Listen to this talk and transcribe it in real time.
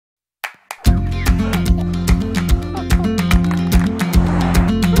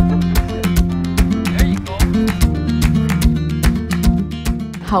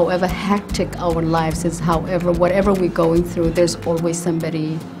however hectic our lives is, however, whatever we're going through, there's always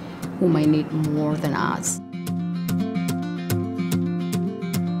somebody who might need more than us.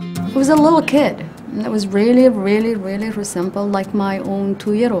 I was a little kid. It was really, really, really simple, like my own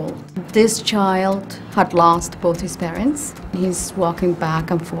 2-year-old. This child had lost both his parents. He's walking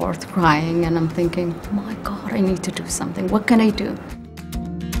back and forth crying, and I'm thinking, my God, I need to do something. What can I do?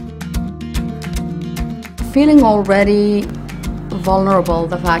 Feeling already vulnerable,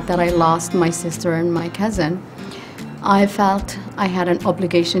 the fact that I lost my sister and my cousin, I felt I had an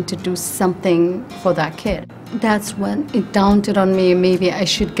obligation to do something for that kid. That's when it dawned on me, maybe I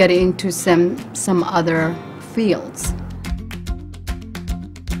should get into some other fields.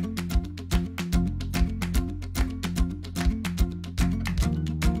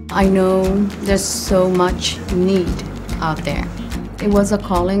 I know there's so much need out there. It was a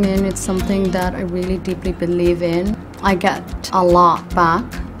calling, and it's something that I really deeply believe in. I get a lot back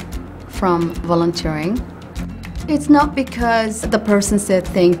from volunteering. It's not because the person said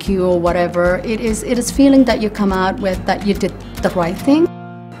thank you or whatever. It is feeling that you come out with that you did the right thing.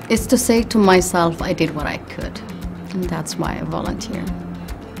 It's to say to myself, I did what I could. And that's why I volunteer.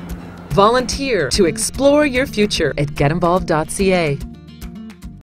 Volunteer to explore your future at Getinvolved.ca.